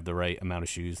 they have the right amount of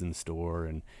shoes in the store.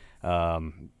 And,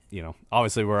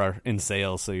 obviously we're in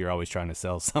sales, so you're always trying to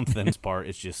sell something. This part,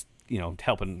 it's just,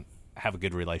 helping have a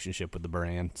good relationship with the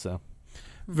brand. So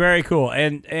very cool.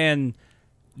 And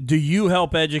do you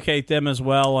help educate them as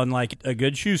well on like a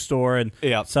good shoe store and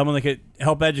someone that could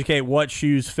help educate what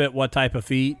shoes fit what type of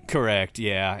feet? Correct.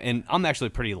 Yeah. And I'm actually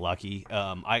pretty lucky.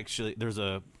 There's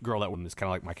a girl that is kind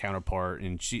of like my counterpart,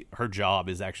 and her job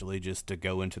is actually just to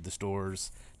go into the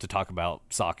stores to talk about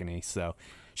Saucony. So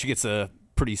she gets a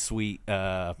pretty sweet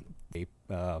Ford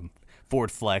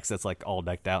Flex that's like all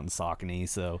decked out in Saucony.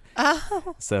 So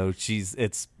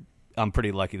I'm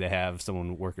pretty lucky to have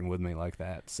someone working with me like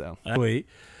that. So sweet.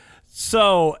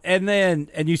 So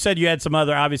and you said you had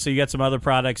obviously you got some other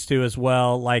products too as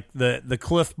well, like the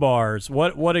Cliff Bars.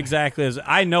 What exactly is?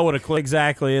 I know what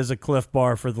exactly is a Cliff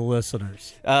Bar for the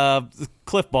listeners.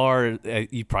 Cliff Bar,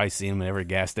 you probably see them at every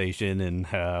gas station and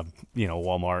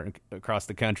Walmart across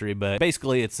the country. But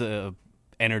basically, it's a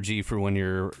energy for when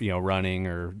you're running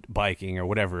or biking or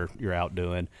whatever you're out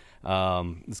doing.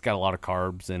 It's got a lot of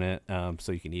carbs in it,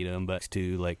 so you can eat them. But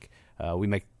too, we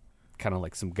make kind of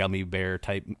like some gummy bear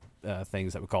type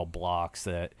things that we call blocks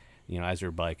that as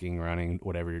you're biking, running,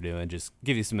 whatever you're doing, just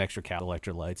give you some extra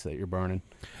electrolytes that you're burning.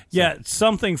 So. Yeah,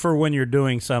 something for when you're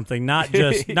doing something, not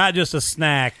just a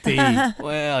snack to eat.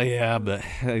 Well, yeah, but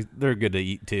they're good to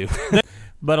eat too.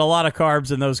 But a lot of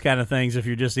carbs and those kind of things if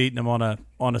you're just eating them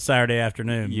on a Saturday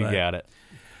afternoon. You got it.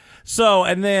 So,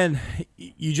 and then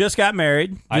you just got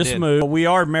married, just moved. We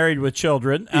are married with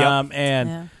children.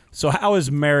 Yep. So how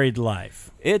is married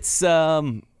life? It's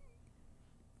fun.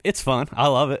 I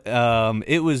love it.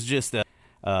 It was just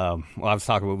I was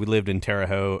talking about, we lived in Terre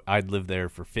Haute. I'd lived there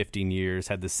for 15 years,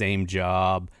 had the same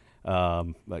job,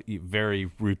 very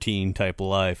routine type of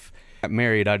life. Got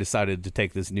married, I decided to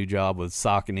take this new job with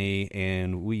Saucony,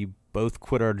 and we both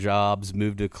quit our jobs,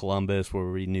 moved to Columbus where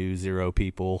we knew 0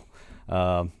 people,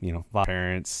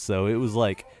 parents. So it was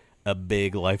like a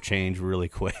big life change really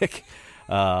quick.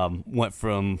 Went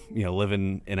from,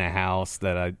 living in a house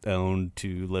that I owned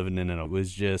to living in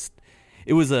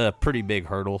it was a pretty big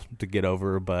hurdle to get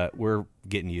over, but we're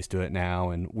getting used to it now,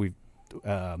 and we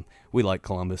like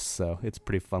Columbus, so it's a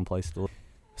pretty fun place to live.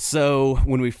 So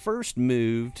when we first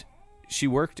moved, she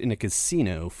worked in a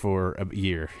casino for a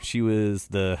year. She was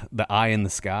the eye in the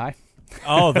sky.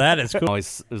 Oh, that is cool.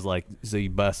 Always was like, so you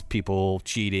bust people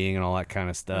cheating and all that kind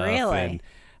of stuff. Really?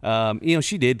 And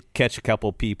she did catch a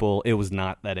couple people. It was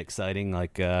not that exciting.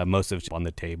 Like most of it on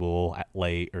the table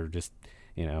late, or just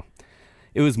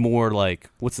It was more like,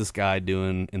 what's this guy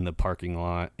doing in the parking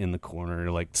lot in the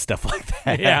corner, like stuff like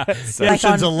that. Yeah, So, like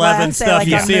Ocean's 11 stuff like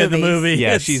you on see in the movie.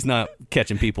 yeah, she's not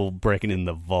catching people breaking in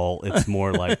the vault. It's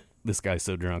more like, this guy's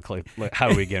so drunk, like how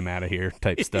do we get him out of here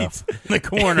type stuff. in the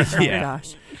corner. Oh Yeah. my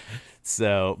gosh.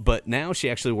 So, but now she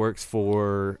actually works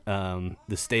for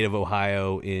the state of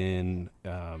Ohio in.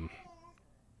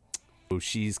 So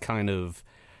she's kind of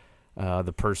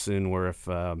the person where if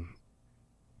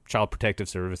Child Protective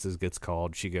Services gets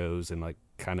called, she goes and like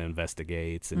kind of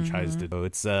investigates and tries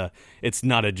to. It's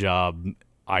not a job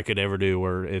I could ever do.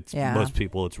 Where it's most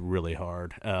people, it's really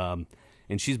hard. And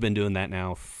she's been doing that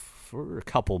now for a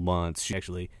couple months. She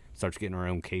actually starts getting her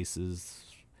own cases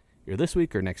either this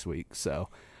week or next week. So.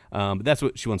 But that's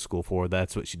what she went to school for.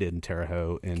 That's what she did in Terre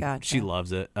Haute, and she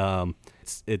loves it.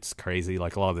 It's crazy.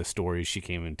 Like a lot of the stories she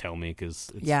can't even tell me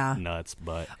because it's nuts.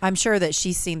 But I'm sure that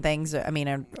she's seen things. I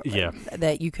mean,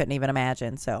 that you couldn't even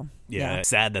imagine. So it's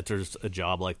sad that there's a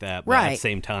job like that. But right. at the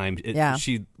same time,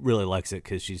 she really likes it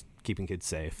because she's keeping kids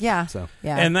safe. Yeah. So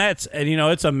and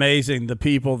it's amazing the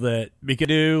people that we could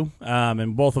do.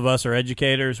 And both of us are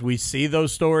educators. We see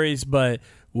those stories, but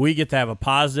we get to have a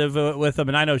positive with them,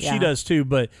 and I know she does too,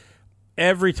 but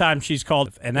every time she's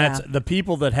called, and that's the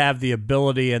people that have the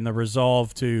ability and the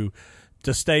resolve to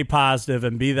stay positive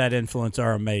and be that influence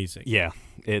are amazing. Yeah,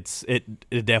 it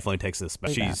definitely takes this.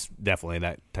 She's definitely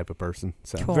that type of person.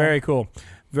 So cool. Very cool.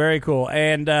 Very cool.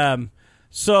 And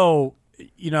so,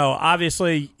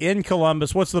 obviously in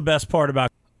Columbus, what's the best part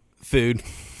about food?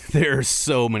 There are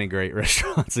so many great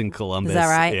restaurants in Columbus. Is that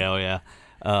right? Yeah, yeah.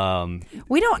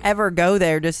 We don't ever go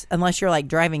there just unless you're like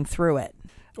driving through it.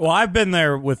 Well, I've been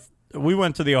there we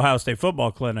went to the Ohio State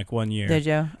football clinic one year. Did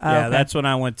you? Oh, yeah, okay. That's when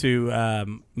I went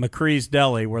to McCree's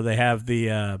Deli where they have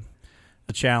the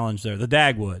challenge there, the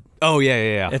Dagwood. Oh,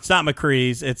 yeah. It's not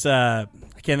McCree's. It's I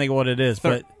can't think of what it is,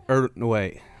 but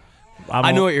wait.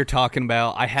 I know what you're talking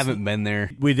about. I haven't been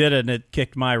there. We did it, and it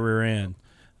kicked my rear end.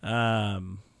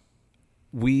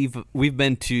 We've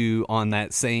been to on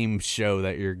that same show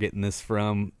that you're getting this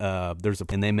from.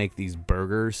 And they make these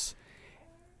burgers,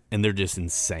 and they're just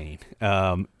insane.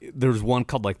 There's one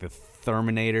called like the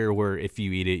Terminator, where if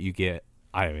you eat it, you get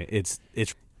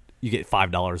you get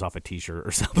 $5 off a T-shirt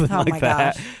or something like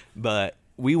that. Gosh. But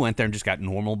we went there and just got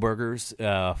normal burgers.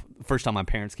 First time my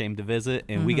parents came to visit,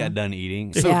 and we got done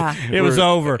eating. So it was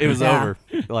over. It was over.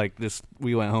 Like this,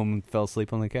 we went home and fell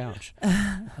asleep on the couch.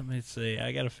 Let me see.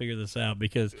 I got to figure this out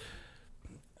because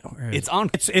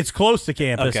it's close to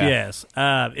campus. Okay. Yes,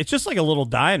 it's just like a little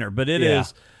diner, but it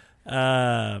is.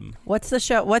 What's the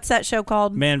show? What's that show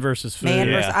called? Man versus Food.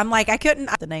 I'm like I couldn't.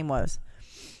 The name was.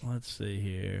 Let's see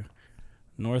here,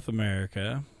 North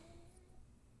America.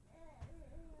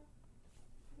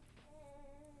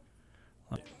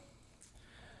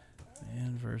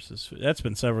 Man versus Food. That's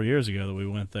been several years ago that we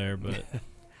went there, but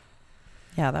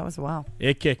yeah, that was a while.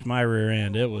 It kicked my rear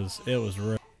end. It was.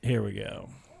 Here we go.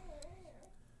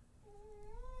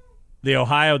 The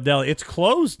Ohio Deli. It's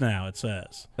closed now. It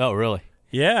says. Oh, really?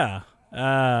 Yeah.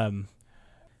 It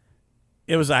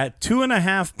was a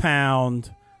 2.5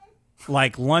 pound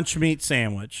like lunch meat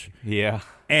sandwich. Yeah.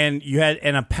 And you had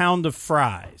a pound of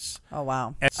fries. Oh,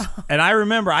 wow. And I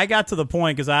remember I got to the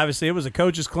point because obviously it was a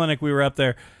coach's clinic. We were up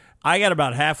there. I got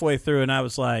about halfway through and I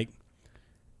was like,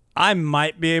 I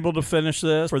might be able to finish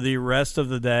this for the rest of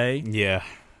the day. Yeah.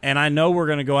 And I know we're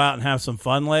going to go out and have some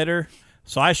fun later.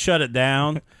 So I shut it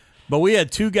down. But we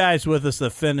had two guys with us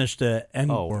that finished it, and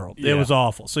world. Yeah. It was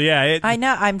awful. So, yeah. I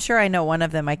know. I'm sure I know one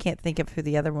of them. I can't think of who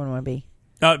the other one would be.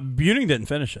 Buning didn't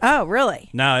finish it. Oh, really?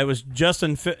 No, it was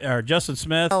Justin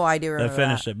Smith. Oh, I do remember that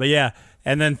finished it. But, yeah.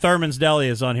 And then Thurman's Deli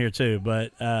is on here, too.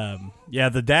 But, yeah,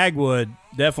 the Dagwood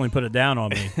definitely put it down on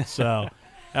me. So,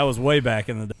 that was way back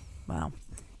in the day. Wow.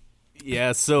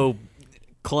 Yeah, so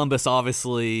Columbus,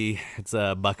 obviously, it's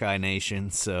a Buckeye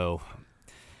Nation, so...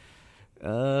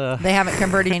 they haven't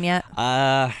converted in yet?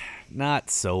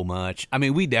 Not so much. I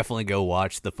mean, we definitely go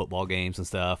watch the football games and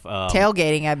stuff.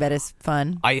 Tailgating, I bet, is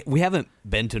fun. We haven't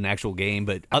been to an actual game,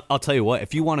 but I'll tell you what,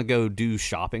 if you want to go do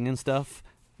shopping and stuff,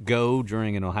 go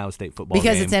during an Ohio State football game.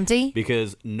 Because it's empty?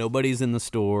 Because nobody's in the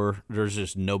store. There's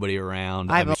just nobody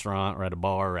around at a restaurant or at a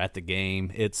bar or at the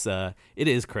game. It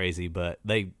is crazy, but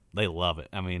they love it.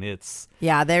 I mean, it's...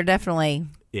 Yeah, they're definitely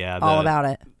all about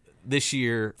it. This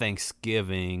year,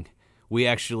 Thanksgiving... We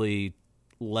actually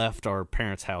left our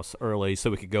parents' house early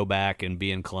so we could go back and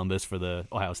be in Columbus for the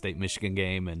Ohio State-Michigan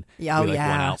game, and we went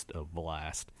out a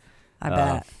blast. I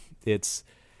bet. It's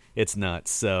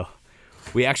nuts. So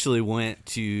we actually went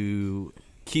to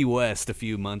Key West a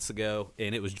few months ago,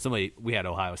 and it was we had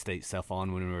Ohio State stuff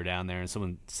on when we were down there, and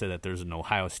someone said that there's an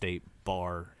Ohio State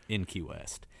bar in Key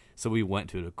West. So we went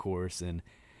to it, of course, and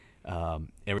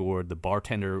the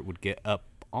bartender would get up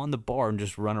on the bar and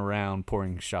just run around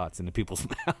pouring shots into people's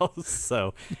mouths.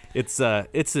 So it's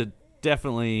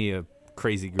definitely a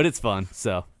crazy group, but it's fun.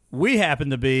 So we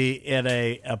happen to be at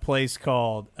a place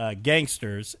called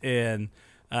Gangsters in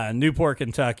Newport,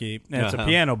 Kentucky, and it's a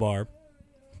piano bar.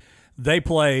 They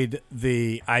played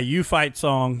the IU fight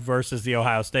song versus the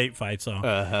Ohio State fight song.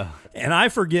 And I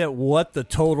forget what the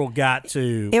total got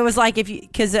to. It was like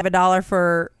because of $1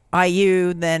 for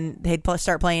IU, then they'd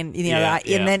start playing, and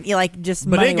then you just.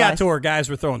 But it got to where guys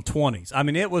were throwing 20s. I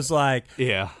mean, it was like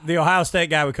the Ohio State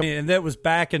guy would come in, and it was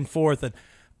back and forth. And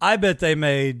I bet they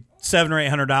made $700 or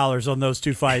 $800 on those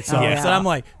two fight songs. And I'm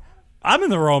like, I'm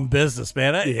in the wrong business,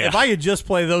 man. If I could just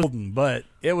play those, but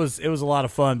it was a lot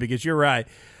of fun because you're right.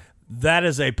 That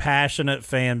is a passionate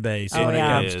fan base when it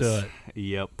comes to it.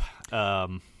 Yep.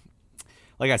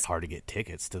 It's hard to get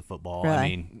tickets to football. Really? I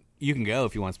mean, you can go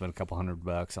if you want to spend a couple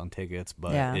 $100 on tickets,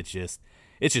 but it's just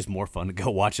more fun to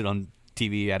go watch it on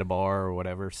TV at a bar or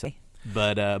whatever. So,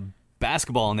 but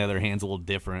basketball, on the other hand, is a little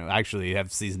different. I actually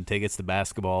have season tickets to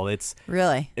basketball. It's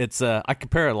I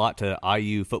compare it a lot to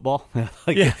IU football.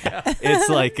 It's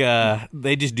like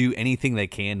they just do anything they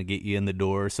can to get you in the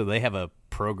door. So they have a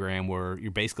program where you're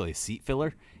basically a seat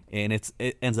filler, and it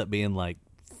ends up being like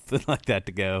that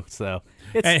to go. So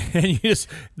and you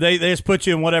they just put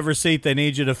you in whatever seat they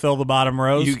need you to fill the bottom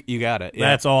rows. You got it. Yeah.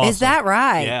 That's awesome. Is that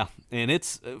right? Yeah, and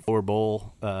it's 4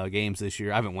 bowl games this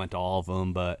year. I haven't went to all of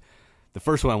them, but the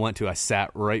first one I went to, I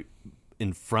sat right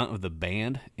in front of the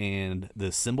band, and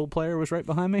the cymbal player was right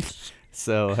behind me.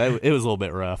 So it was a little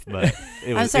bit rough, but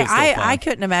it was. I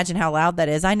couldn't imagine how loud that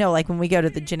is. I know, when we go to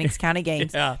the Jennings County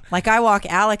games, I walk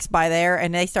Alex by there,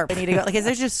 and they start need to go because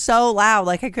they're just so loud.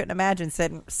 I couldn't imagine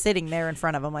sitting there in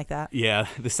front of them like that. Yeah,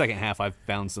 the second half, I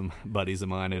found some buddies of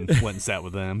mine and went and sat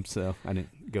with them. So I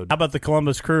didn't go. How about the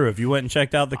Columbus Crew? Have you went and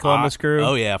checked out the Columbus Crew?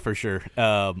 Oh yeah, for sure.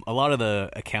 A lot of the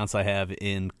accounts I have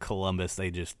in Columbus, they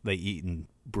eat and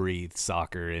breathe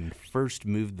soccer, and first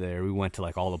moved there, we went to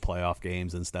all the playoff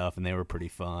games and stuff, and they were pretty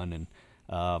fun. And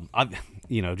our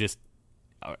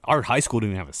high school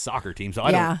didn't even have a soccer team, so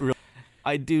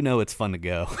I do know it's fun to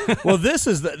go. Well, this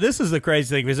is the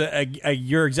crazy thing because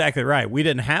you're exactly right. We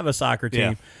didn't have a soccer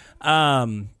team.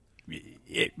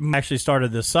 It actually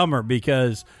started this summer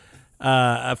because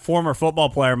a former football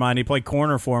player of mine, he played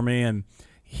corner for me, and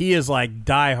he is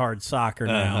diehard soccer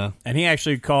now. And he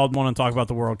actually called one and talked about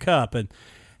the World Cup,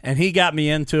 and he got me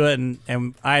into it,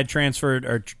 and I had transferred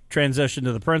or transitioned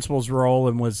to the principal's role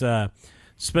and was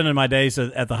spending my days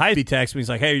at the high. He texted me, he's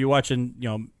like, "Hey, are you watching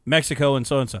Mexico and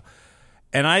so?"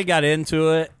 And I got into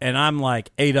it, and I'm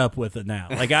ate up with it now.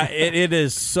 It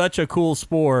is such a cool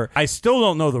sport. I still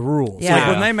don't know the rules. Yeah.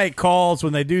 When they make calls,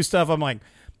 when they do stuff, I'm like,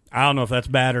 I don't know if that's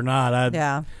bad or not.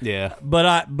 Yeah.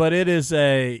 But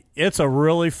it's a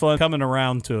really fun coming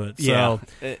around to it. So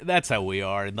that's how we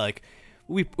are. And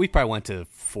we probably went to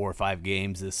 4 or 5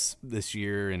 games this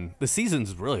year, and the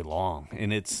season's really long,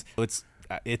 and it's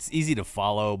easy to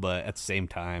follow, but at the same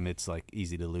time, it's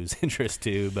easy to lose interest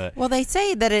too. But they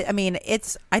say that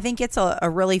I think it's a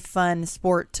really fun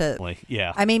sport to.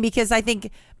 Yeah. Because I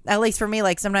think, at least for me,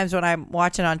 sometimes when I'm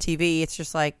watching on TV, it's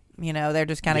just they're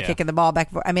just kind of kicking the ball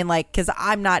back. Because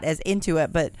I'm not as into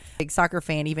it, but big soccer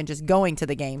fan, even just going to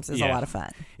the games is a lot of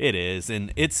fun. It is,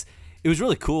 and it was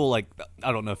really cool. I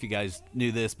don't know if you guys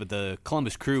knew this, but the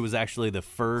Columbus Crew was actually the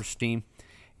first team,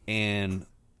 and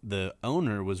the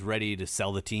owner was ready to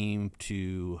sell the team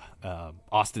to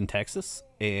Austin, Texas,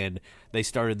 and they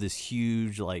started this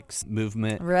huge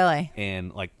movement. Really?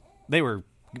 And they were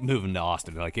moving to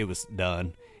Austin, it was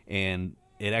done, and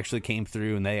it actually came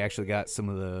through, and they actually got some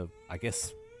of the, I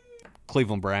guess,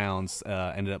 Cleveland Browns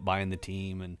ended up buying the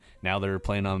team, and now they're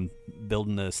planning on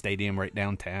building a stadium right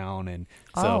downtown, and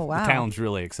so the town's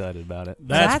really excited about it.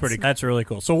 That's really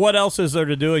cool. So what else is there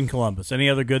to do in Columbus? Any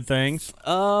other good things?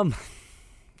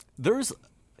 There's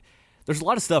a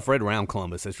lot of stuff right around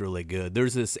Columbus that's really good.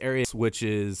 There's this area which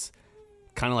is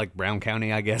kind of like Brown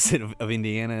County, I guess, of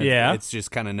Indiana. Yeah. It's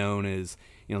just kind of known as,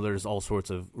 there's all sorts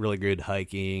of really good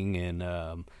hiking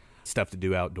and stuff to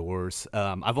do outdoors.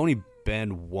 I've only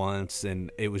been once,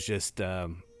 and it was just there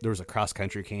was a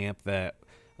cross-country camp that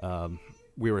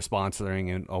we were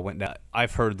sponsoring, and I went down.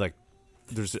 I've heard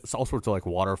there's all sorts of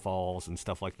waterfalls and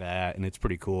stuff like that, and it's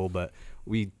pretty cool, but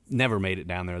we never made it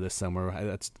down there this summer.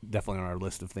 That's definitely on our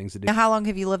list of things to do. Now, how long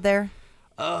have you lived there?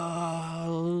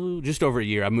 Just over a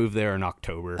year. I moved there in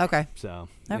October. Okay. So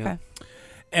okay. Yeah.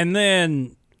 And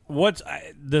then that's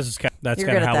kind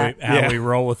of how we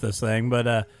roll with this thing.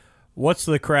 But what's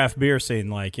the craft beer scene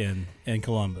like in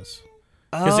Columbus?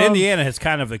 Because Indiana has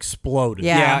kind of exploded.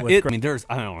 Yeah. I mean, I don't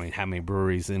know how many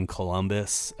breweries in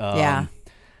Columbus. Yeah.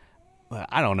 But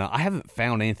I don't know. I haven't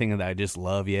found anything that I just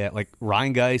love yet. Like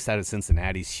Rheingeist out of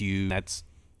Cincinnati's huge. I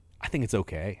think it's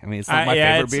okay. I mean, it's not my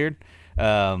favorite beer.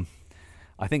 I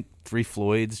think Three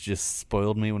Floyds just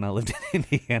spoiled me when I lived in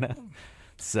Indiana.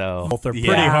 So both are pretty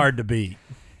hard to beat.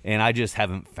 And I just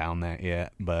haven't found that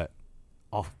yet, but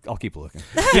I'll keep looking.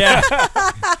 Yeah.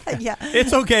 Yeah.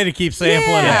 It's okay to keep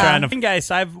sampling and trying to.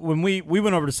 Guys, when we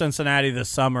went over to Cincinnati this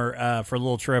summer for a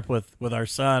little trip with our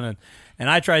son, and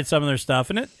I tried some of their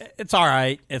stuff, and it's all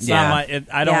right. It's not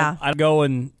I don't go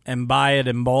and buy it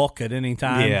in bulk at any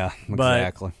time. Yeah,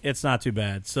 exactly. But it's not too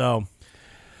bad. So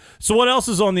what else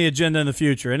is on the agenda in the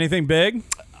future? Anything big?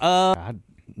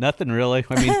 Nothing really.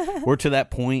 I mean, we're to that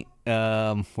point.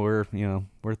 We're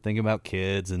thinking about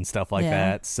kids and stuff like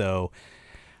that. So,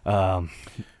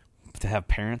 to have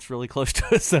parents really close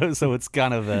to us, so it's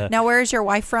kind of Now, where is your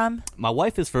wife from? My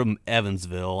wife is from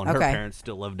Evansville, and her parents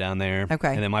still live down there.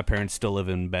 Okay, and then my parents still live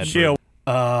in Bedford.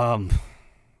 I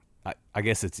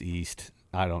guess it's east.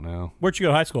 I don't know. Where'd you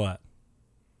go to high school at?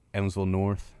 Evansville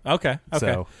North. Okay.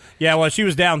 So, yeah, well, she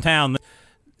was downtown.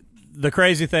 The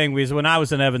crazy thing was when I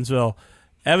was in Evansville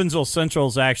Central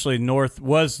is actually north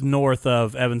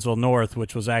of Evansville North,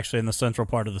 which was actually in the central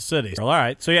part of the city. All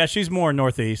right. So, yeah, she's more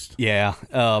northeast. Yeah.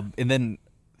 And then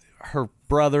her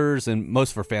brothers and most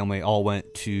of her family all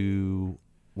went to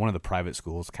one of the private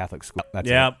schools, Catholic school. That's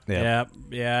Yeah.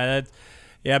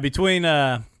 Between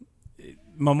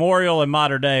Memorial and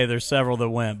Mater Dei, there's several that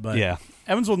went. But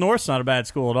Evansville North's not a bad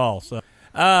school at all. So,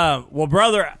 well,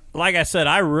 brother, like I said,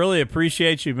 I really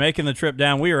appreciate you making the trip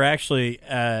down. We are actually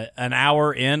an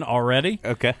hour in already.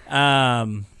 Okay.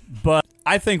 But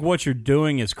I think what you're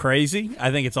doing is crazy.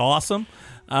 I think it's awesome.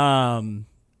 I mean,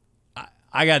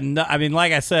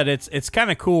 like I said, it's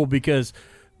kind of cool because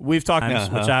we've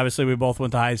talked, which obviously we both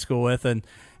went to high school with, and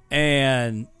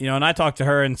and I talked to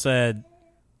her and said,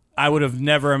 I would have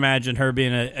never imagined her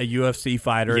being a UFC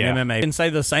fighter in MMA. I didn't say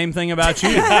the same thing about you.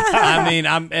 I mean,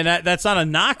 that's not a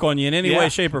knock on you in any way,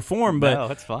 shape, or form. But no,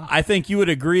 that's fine. I think you would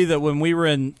agree that when we were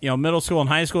in middle school and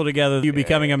high school together, you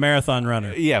becoming a marathon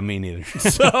runner. Yeah, me neither.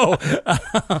 So,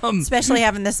 especially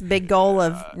having this big goal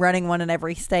of running one in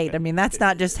every state. I mean, that's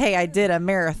not just I did a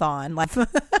marathon. Like,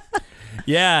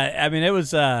 yeah, I mean, it was.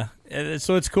 So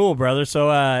it's cool, brother. So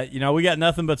we got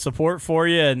nothing but support for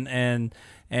you, and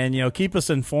keep us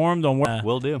informed on what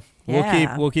we'll do.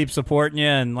 We'll keep supporting you,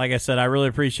 and like I said, I really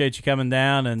appreciate you coming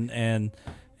down,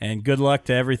 and good luck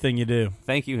to everything you do.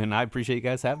 Thank you, and I appreciate you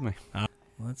guys having me.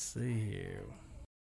 Let's see here.